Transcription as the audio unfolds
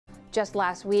Just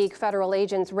last week, federal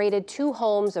agents raided 2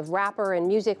 homes of rapper and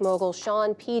music mogul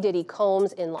Sean P. Diddy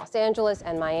Combs in Los Angeles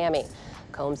and Miami.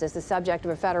 Combs is the subject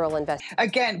of a federal investigation.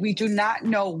 Again, we do not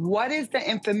know what is the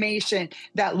information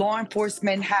that law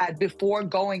enforcement had before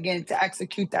going in to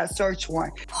execute that search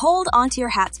warrant. Hold on to your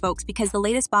hats, folks, because the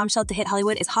latest bombshell to hit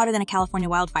Hollywood is hotter than a California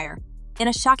wildfire. In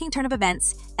a shocking turn of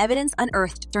events, evidence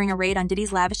unearthed during a raid on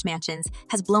Diddy's lavish mansions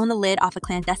has blown the lid off a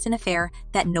clandestine affair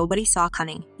that nobody saw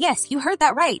coming. Yes, you heard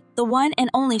that right. The one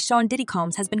and only Sean Diddy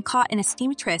Combs has been caught in a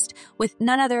steamy tryst with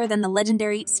none other than the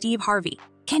legendary Steve Harvey.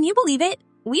 Can you believe it?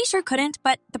 We sure couldn't,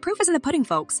 but the proof is in the pudding,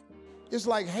 folks. It's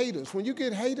like haters. When you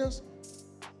get haters,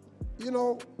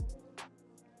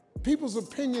 people's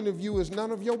opinion of you is none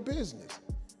of your business.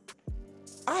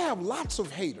 I have lots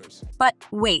of haters. But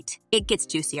wait, it gets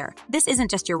juicier. This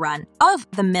isn't just your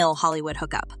run-of-the-mill Hollywood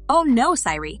hookup. Oh no,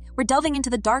 Syrie. We're delving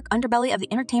into the dark underbelly of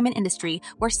the entertainment industry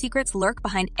where secrets lurk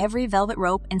behind every velvet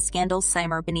rope and scandals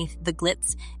simmer beneath the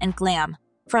glitz and glam.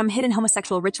 From hidden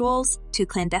homosexual rituals to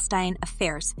clandestine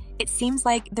affairs, it seems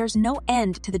like there's no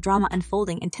end to the drama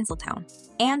unfolding in Tinseltown.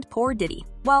 And poor Diddy.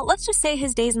 Well, let's just say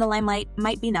his days in the limelight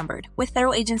might be numbered. With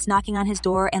federal agents knocking on his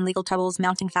door and legal troubles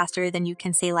mounting faster than you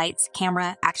can say lights,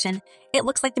 camera, action, it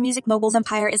looks like the music mogul's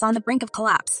empire is on the brink of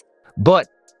collapse. But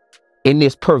in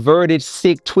this perverted,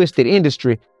 sick, twisted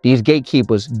industry, these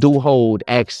gatekeepers do hold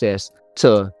access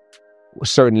to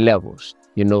certain levels,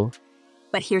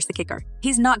 But here's the kicker.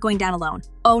 He's not going down alone.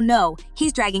 Oh no,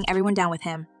 he's dragging everyone down with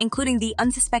him, including the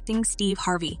unsuspecting Steve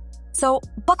Harvey. So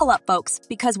buckle up, folks,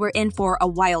 because we're in for a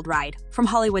wild ride. From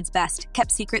Hollywood's best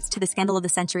kept secrets to the scandal of the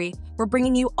century, we're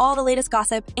bringing you all the latest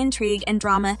gossip, intrigue, and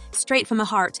drama straight from the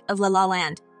heart of La La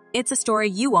Land. It's a story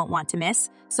you won't want to miss,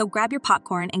 so grab your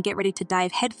popcorn and get ready to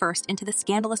dive headfirst into the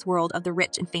scandalous world of the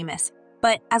rich and famous.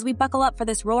 But as we buckle up for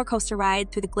this roller coaster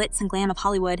ride through the glitz and glam of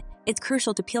Hollywood, it's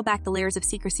crucial to peel back the layers of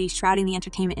secrecy shrouding the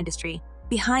entertainment industry.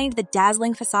 Behind the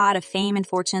dazzling facade of fame and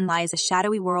fortune lies a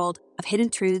shadowy world of hidden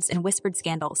truths and whispered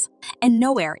scandals. And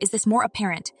nowhere is this more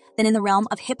apparent than in the realm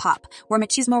of hip-hop, where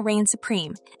machismo reigns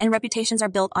supreme and reputations are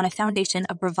built on a foundation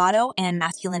of bravado and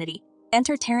masculinity.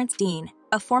 Enter Terrence Dean,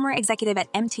 a former executive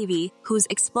at MTV whose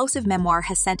explosive memoir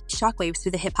has sent shockwaves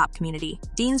through the hip-hop community.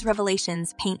 Dean's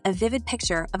revelations paint a vivid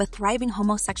picture of a thriving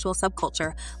homosexual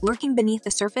subculture lurking beneath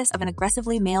the surface of an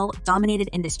aggressively male-dominated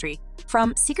industry.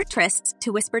 From secret trysts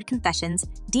to whispered confessions,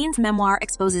 Dean's memoir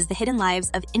exposes the hidden lives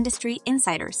of industry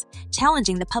insiders,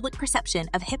 challenging the public perception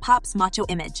of hip-hop's macho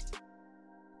image.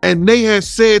 And they had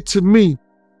said to me,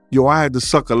 I had to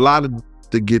suck a lot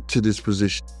to get to this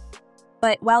position.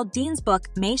 But while Dean's book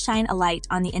may shine a light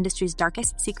on the industry's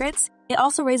darkest secrets, it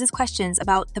also raises questions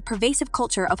about the pervasive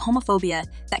culture of homophobia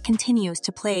that continues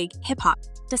to plague hip-hop.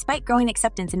 Despite growing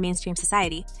acceptance in mainstream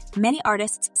society, many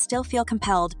artists still feel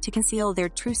compelled to conceal their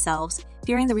true selves,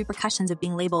 fearing the repercussions of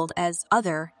being labeled as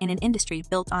other in an industry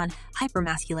built on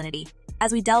hypermasculinity.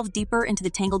 As we delve deeper into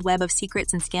the tangled web of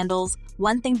secrets and scandals,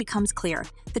 one thing becomes clear.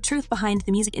 The truth behind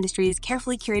the music industry's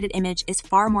carefully curated image is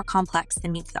far more complex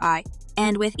than meets the eye.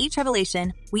 And with each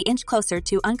revelation, we inch closer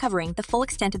to uncovering the full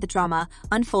extent of the drama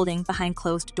unfolding behind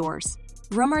closed doors.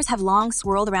 Rumors have long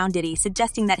swirled around Diddy,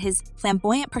 suggesting that his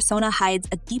flamboyant persona hides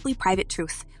a deeply private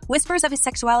truth. Whispers of his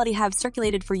sexuality have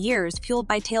circulated for years, fueled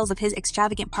by tales of his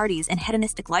extravagant parties and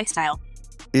hedonistic lifestyle.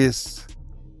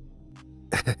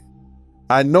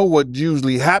 I know what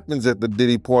usually happens at the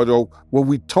Diddy party, or what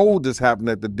we told us happened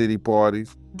at the Diddy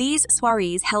parties. These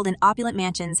soirees, held in opulent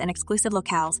mansions and exclusive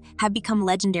locales, have become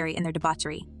legendary in their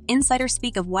debauchery. Insiders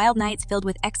speak of wild nights filled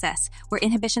with excess, where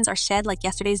inhibitions are shed like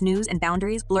yesterday's news and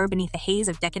boundaries blur beneath a haze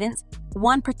of decadence.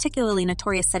 One particularly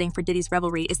notorious setting for Diddy's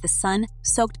revelry is the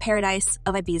sun-soaked paradise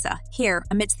of Ibiza. Here,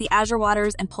 amidst the azure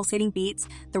waters and pulsating beats,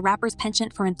 the rapper's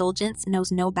penchant for indulgence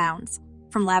knows no bounds.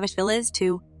 From lavish villas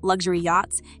to luxury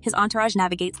yachts, his entourage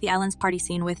navigates the island's party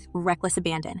scene with reckless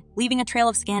abandon, leaving a trail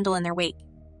of scandal in their wake.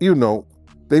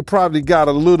 They probably got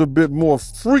a little bit more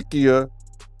freakier,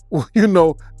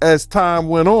 as time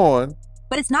went on.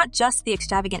 But it's not just the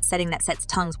extravagant setting that sets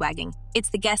tongues wagging. It's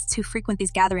the guests who frequent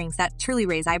these gatherings that truly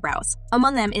raise eyebrows.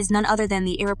 Among them is none other than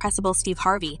the irrepressible Steve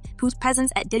Harvey, whose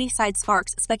presence at Diddy's side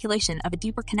sparks speculation of a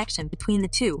deeper connection between the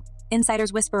two.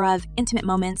 Insiders whisper of intimate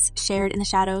moments shared in the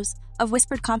shadows, of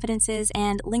whispered confidences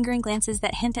and lingering glances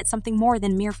that hint at something more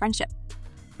than mere friendship.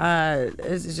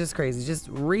 It's just crazy. Just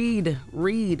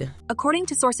read. According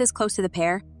to sources close to the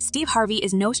pair, Steve Harvey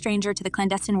is no stranger to the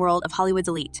clandestine world of Hollywood's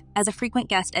elite. As a frequent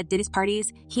guest at Diddy's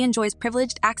parties, he enjoys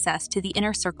privileged access to the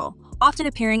inner circle, often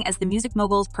appearing as the music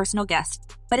mogul's personal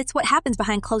guest. But it's what happens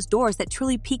behind closed doors that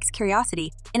truly piques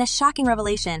curiosity. In a shocking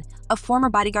revelation, a former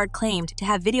bodyguard claimed to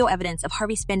have video evidence of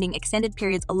Harvey spending extended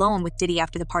periods alone with Diddy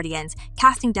after the party ends,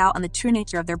 casting doubt on the true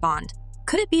nature of their bond.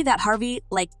 Could it be that Harvey,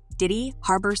 like Diddy,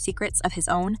 harbors secrets of his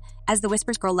own? As the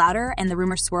whispers grow louder and the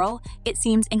rumors swirl, it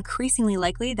seems increasingly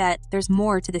likely that there's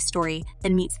more to this story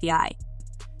than meets the eye.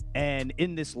 And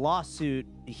in this lawsuit,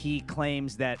 he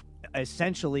claims that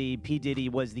essentially P. Diddy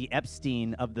was the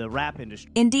Epstein of the rap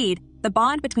industry. Indeed, the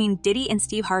bond between Diddy and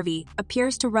Steve Harvey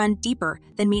appears to run deeper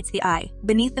than meets the eye.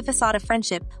 Beneath the facade of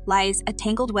friendship lies a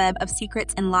tangled web of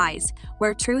secrets and lies,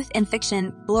 where truth and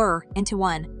fiction blur into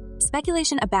one.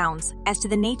 Speculation abounds as to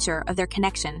the nature of their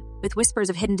connection, with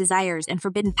whispers of hidden desires and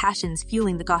forbidden passions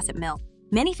fueling the gossip mill.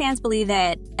 Many fans believe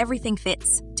that everything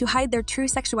fits. To hide their true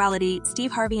sexuality,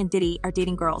 Steve Harvey and Diddy are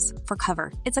dating girls for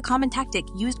cover. It's a common tactic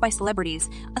used by celebrities,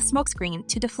 a smokescreen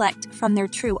to deflect from their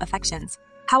true affections.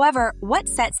 However, what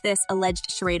sets this alleged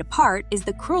charade apart is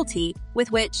the cruelty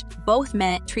with which both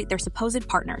men treat their supposed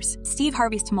partners. Steve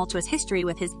Harvey's tumultuous history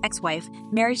with his ex-wife,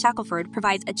 Mary Shackelford,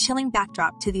 provides a chilling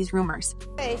backdrop to these rumors.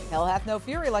 Hey, hell hath no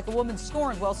fury like a woman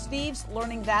scorned. Well, Steve's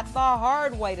learning that the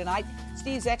hard way tonight.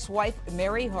 Steve's ex-wife,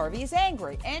 Mary Harvey, is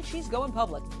angry, and she's going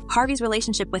public. Harvey's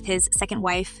relationship with his second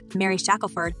wife, Mary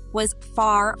Shackelford, was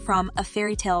far from a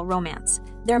fairy tale romance.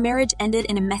 Their marriage ended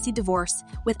in a messy divorce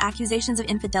with accusations of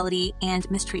infidelity and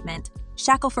mistreatment.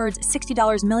 Shackelford's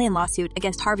 $60 million lawsuit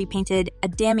against Harvey painted a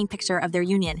damning picture of their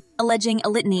union, alleging a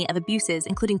litany of abuses,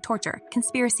 including torture,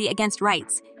 conspiracy against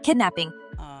rights, kidnapping.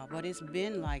 But it's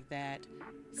been like that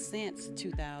since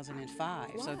 2005.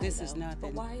 Why, so this though? is nothing.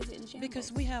 But why is it in shambles?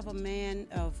 Because we have a man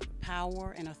of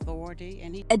power and authority,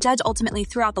 and A judge ultimately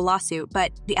threw out the lawsuit,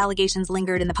 but the allegations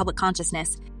lingered in the public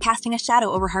consciousness, casting a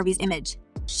shadow over Harvey's image.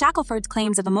 Shackelford's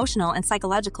claims of emotional and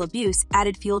psychological abuse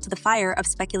added fuel to the fire of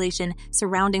speculation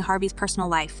surrounding Harvey's personal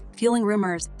life, fueling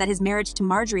rumors that his marriage to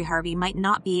Marjorie Harvey might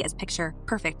not be as picture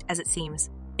perfect as it seems.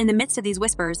 In the midst of these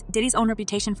whispers, Diddy's own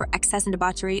reputation for excess and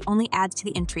debauchery only adds to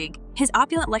the intrigue. His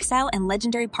opulent lifestyle and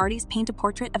legendary parties paint a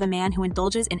portrait of a man who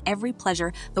indulges in every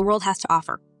pleasure the world has to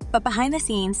offer. But behind the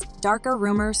scenes, darker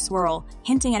rumors swirl,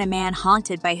 hinting at a man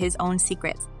haunted by his own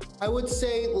secrets. I would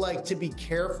say, to be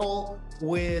careful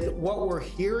with what we're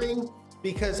hearing,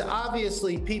 because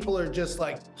obviously people are just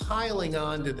piling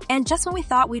on to this. And just when we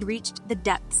thought we'd reached the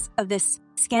depths of this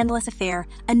scandalous affair,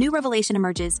 a new revelation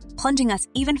emerges, plunging us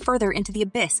even further into the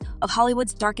abyss of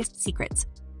Hollywood's darkest secrets.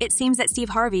 It seems that Steve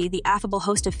Harvey, the affable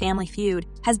host of Family Feud,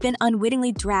 has been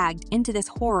unwittingly dragged into this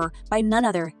horror by none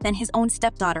other than his own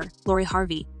stepdaughter, Lori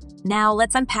Harvey. Now,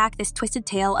 let's unpack this twisted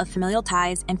tale of familial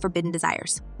ties and forbidden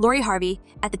desires. Lori Harvey,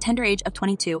 at the tender age of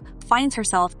 22, finds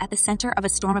herself at the center of a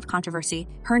storm of controversy,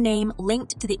 her name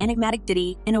linked to the enigmatic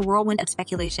Diddy in a whirlwind of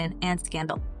speculation and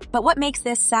scandal. But what makes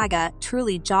this saga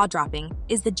truly jaw-dropping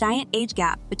is the giant age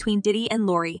gap between Diddy and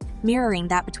Lori, mirroring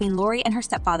that between Lori and her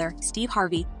stepfather, Steve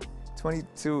Harvey.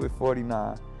 22 and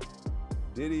 49.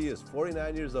 Diddy is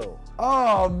 49 years old.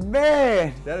 Oh,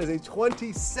 man! That is a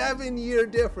 27-year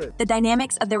difference. The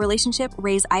dynamics of their relationship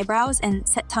raise eyebrows and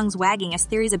set tongues wagging as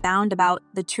theories abound about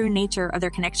the true nature of their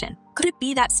connection. Could it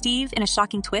be that Steve, in a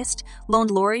shocking twist,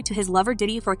 loaned Lori to his lover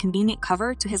Diddy for a convenient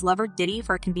cover to his lover Diddy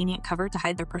for a convenient cover to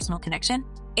hide their personal connection?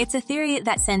 It's a theory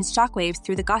that sends shockwaves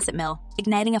through the gossip mill,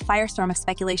 igniting a firestorm of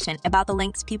speculation about the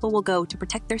lengths people will go to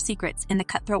protect their secrets in the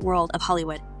cutthroat world of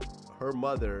Hollywood. Her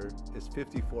mother is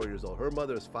 54 years old. Her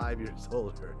mother is 5 years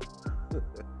older.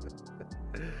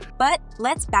 But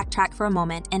let's backtrack for a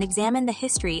moment and examine the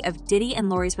history of Diddy and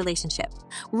Lori's relationship.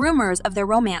 Rumors of their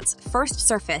romance first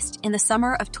surfaced in the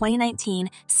summer of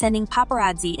 2019, sending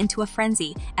paparazzi into a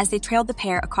frenzy as they trailed the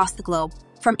pair across the globe.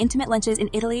 From intimate lunches in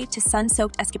Italy to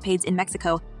sun-soaked escapades in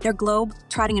Mexico, their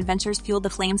globe-trotting adventures fueled the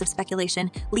flames of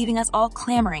speculation, leaving us all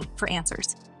clamoring for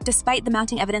answers. Despite the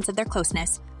mounting evidence of their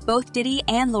closeness, both Diddy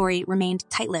and Lori remained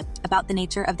tight-lipped about the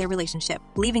nature of their relationship,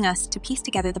 leaving us to piece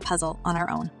together the puzzle on our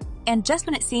own. And just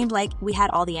when it seemed like we had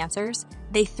all the answers,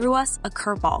 they threw us a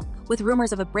curveball, with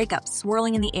rumors of a breakup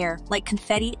swirling in the air like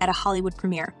confetti at a Hollywood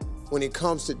premiere. When it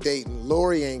comes to dating,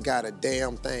 Lori ain't got a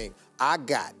damn thing. I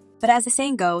got. But as the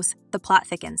saying goes, the plot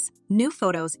thickens. New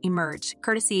photos emerge,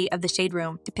 courtesy of the Shade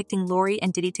Room, depicting Lori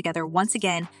and Diddy together once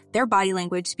again, their body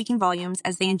language speaking volumes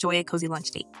as they enjoy a cozy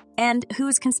lunch date. And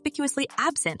who's conspicuously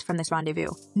absent from this rendezvous?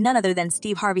 None other than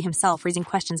Steve Harvey himself, raising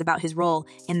questions about his role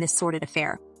in this sordid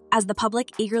affair. As the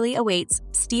public eagerly awaits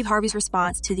Steve Harvey's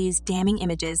response to these damning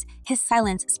images, his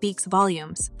silence speaks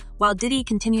volumes. While Diddy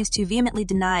continues to vehemently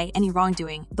deny any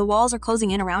wrongdoing, the walls are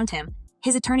closing in around him.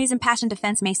 His attorney's impassioned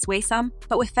defense may sway some,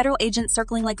 but with federal agents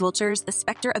circling like vultures, the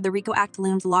specter of the RICO Act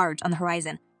looms large on the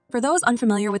horizon. For those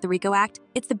unfamiliar with the RICO Act,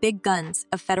 it's the big guns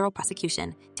of federal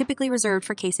prosecution, typically reserved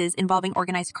for cases involving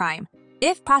organized crime.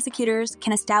 If prosecutors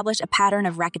can establish a pattern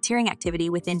of racketeering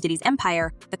activity within Diddy's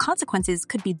empire, the consequences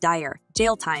could be dire.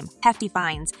 Jail time, hefty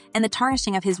fines, and the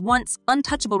tarnishing of his once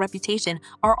untouchable reputation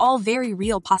are all very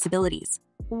real possibilities.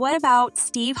 What about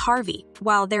Steve Harvey?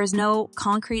 While there is no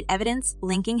concrete evidence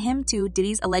linking him to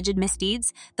Diddy's alleged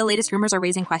misdeeds, the latest rumors are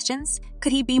raising questions.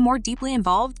 Could he be more deeply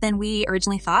involved than we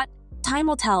originally thought? Time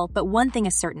will tell, but one thing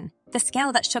is certain. The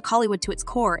scandal that shook Hollywood to its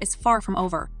core is far from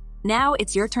over. Now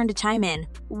it's your turn to chime in.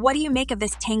 What do you make of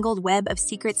this tangled web of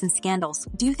secrets and scandals?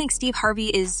 Do you think Steve Harvey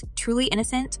is truly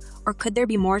innocent, or could there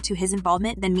be more to his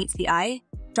involvement than meets the eye?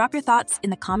 Drop your thoughts in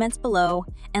the comments below,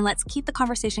 and let's keep the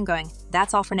conversation going.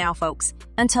 That's all for now, folks.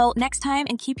 Until next time,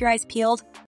 and keep your eyes peeled,